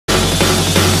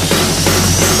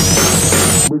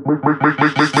Make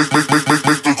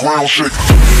the ground shake.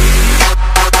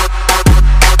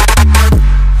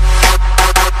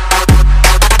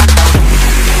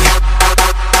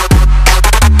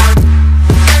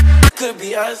 Could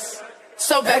be us.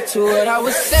 So back to what I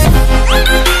was saying.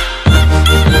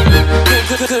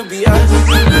 Could be us.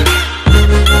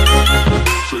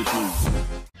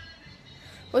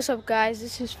 What's up, guys?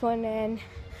 This is Fun, and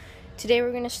today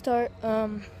we're gonna start.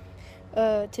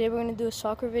 Today we're gonna do a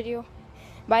soccer video.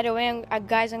 By the way,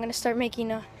 guys, I'm gonna start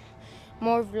making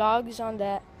more vlogs on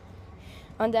that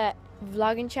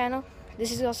vlogging channel.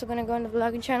 This is also gonna go on the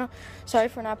vlogging channel. Sorry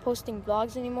for not posting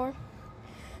vlogs anymore.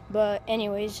 But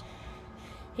anyways,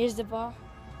 here's the ball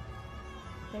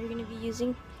that we're gonna be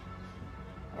using,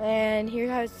 and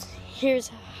here's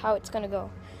how it's gonna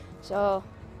go. So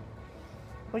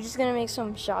we're just gonna make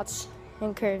some shots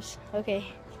and curves. Okay,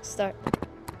 start.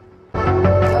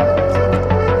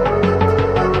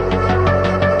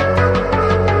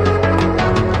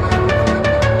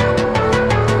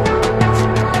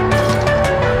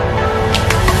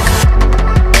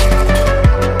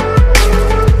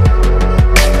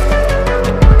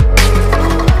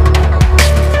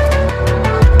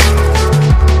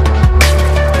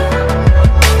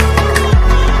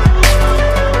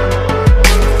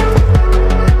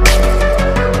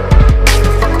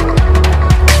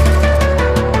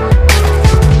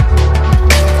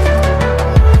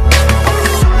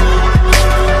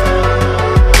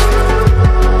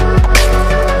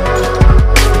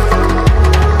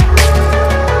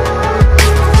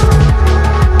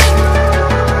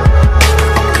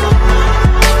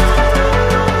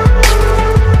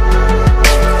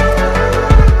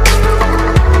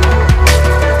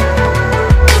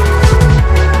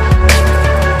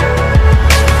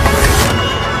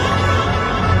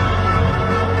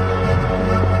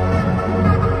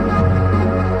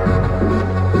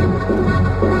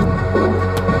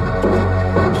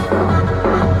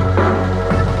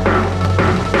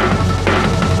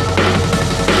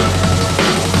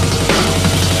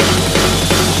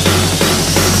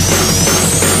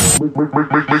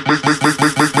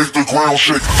 Make the ground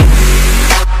shake.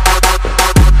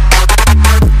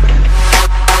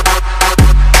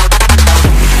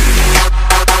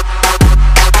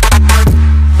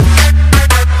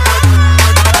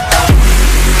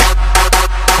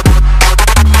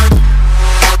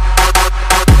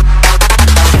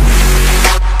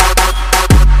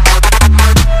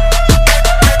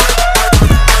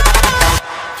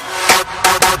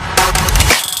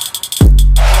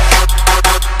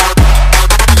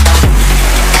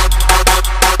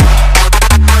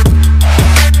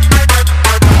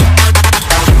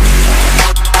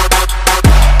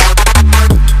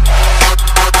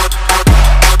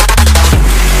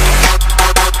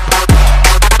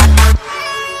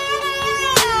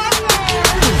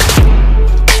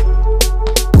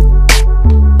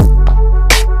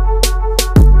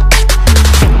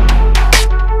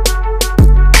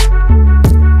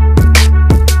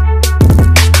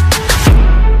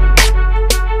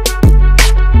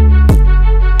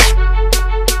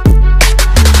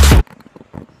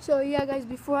 So yeah, guys,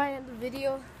 before I end the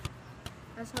video,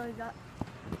 that's how I got.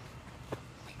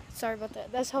 Sorry about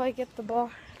that. That's how I get the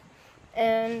ball,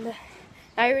 and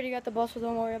I already got the ball, so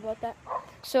don't worry about that.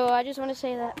 So I just want to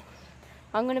say that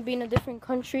I'm gonna be in a different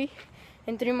country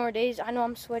in 3 more days. I know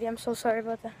I'm sweaty. I'm so sorry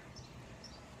about that.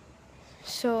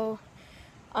 So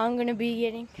I'm gonna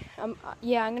be I'm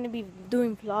gonna be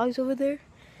doing vlogs over there,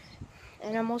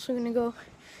 and I'm also gonna go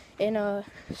in a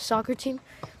soccer team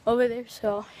over there.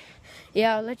 So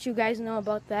yeah, I'll let you guys know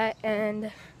about that,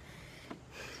 and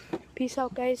peace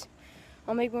out, guys.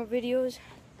 I'll make more videos,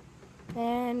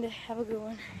 and have a good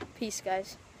one. Peace,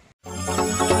 guys.